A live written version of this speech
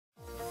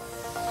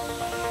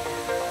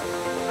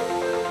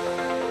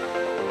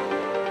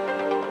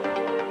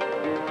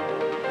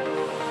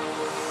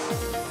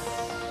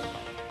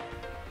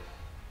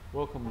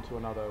to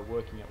another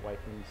Working at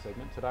Wakeling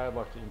segment. Today I'd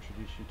like to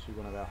introduce you to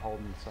one of our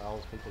Holden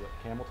salespeople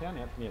at Campbelltown,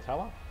 Anthony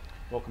Attalah.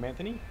 Welcome,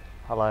 Anthony.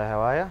 Hello, how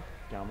are you?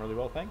 Going really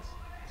well, thanks.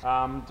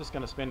 Just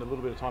going to spend a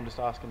little bit of time just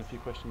asking a few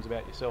questions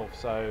about yourself.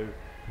 So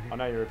I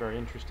know you're a very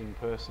interesting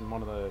person.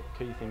 One of the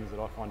key things that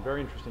I find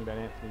very interesting about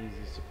Anthony is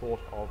his support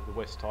of the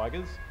West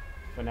Tigers.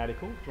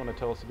 Fanatical. Do you want to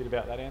tell us a bit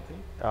about that, Anthony?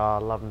 I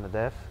love them to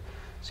death.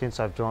 Since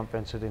I've joint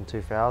ventured in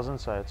 2000,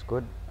 so it's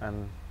good,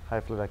 and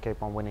hopefully they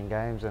keep on winning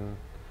games and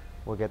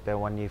we'll get there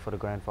one year for the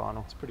grand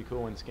final. It's pretty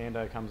cool when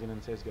Scando comes in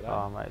and says good day.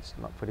 Oh mate, it's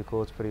not pretty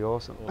cool, it's pretty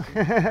awesome. Cool.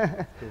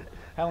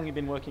 How long have you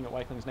been working at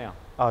Wakelings now?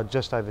 Oh,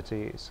 just over 2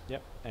 years.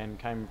 Yep, and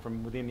came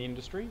from within the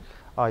industry?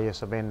 Oh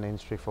yes, I've been in the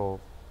industry for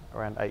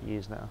around 8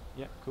 years now.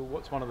 Yep, cool.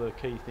 What's one of the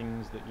key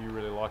things that you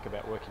really like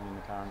about working in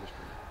the car industry?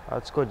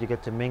 It's good, you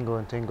get to mingle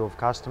and tingle with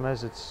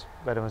customers. It's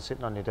better than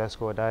sitting on your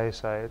desk all day,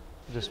 so it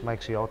just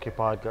makes you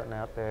occupied, getting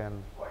out there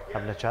and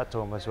having a chat to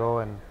them as well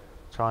and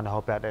trying to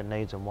help out their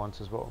needs and wants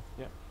as well.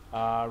 Yep.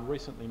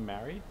 Recently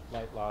married,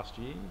 late last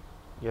year.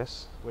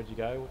 Yes. Where'd you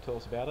go? Tell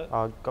us about it.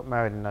 I got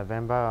married in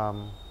November,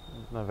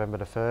 November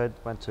the 3rd.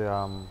 Went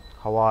to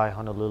Hawaii,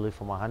 Honolulu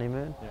for my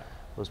honeymoon. Yeah.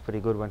 It was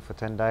pretty good, went for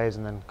 10 days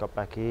and then got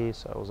back here,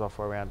 so I was off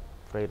for around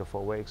 3 to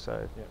 4 weeks,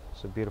 so yep.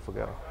 It's a beautiful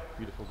girl.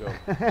 Beautiful girl.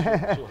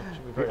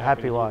 she'll be very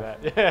happy to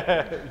wife. hear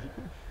that. Yeah.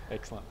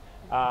 Excellent.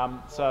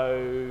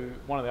 So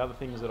one of the other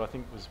things that I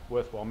think was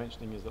worthwhile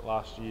mentioning is that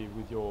last year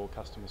with your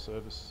customer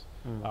service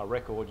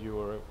record, you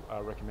were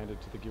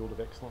recommended to the Guild of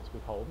Excellence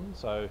with Holden.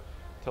 So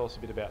tell us a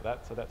bit about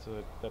that. So that's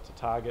a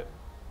target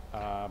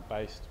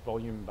based,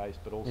 volume based,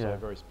 but also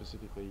very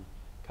specifically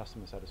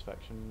customer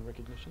satisfaction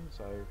recognition.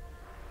 So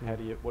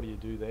what do you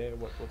do there?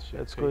 What's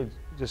your It's good.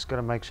 Just got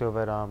to make sure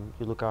that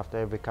you look after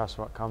every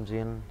customer that comes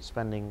in,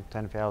 spending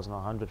 10,000 or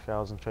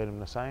 100,000, treat them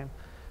the same,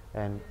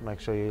 and make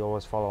sure you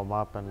always follow them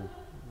up and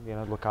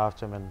look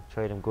after them and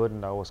treat them good,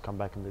 and they always come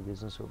back into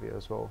business with you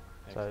as well.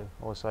 Excellent.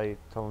 So always say,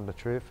 tell them the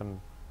truth, and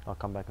I'll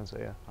come back and see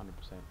you. 100%.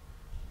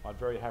 I'd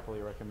very happily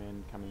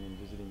recommend coming and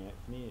visiting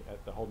Anthony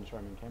at the Holden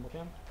showroom in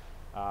Campbelltown.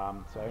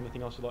 So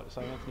anything else you'd like to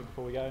say, Anthony,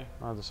 before we go?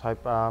 I just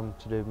hope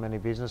to do many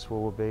business.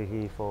 We'll be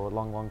here for a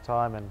long, long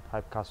time, and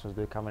hope customers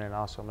do come in and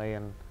ask for me,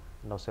 and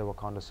they'll see what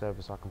kind of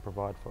service I can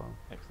provide for them.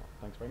 Excellent.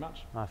 Thanks very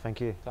much. No, thank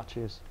you.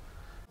 Cheers.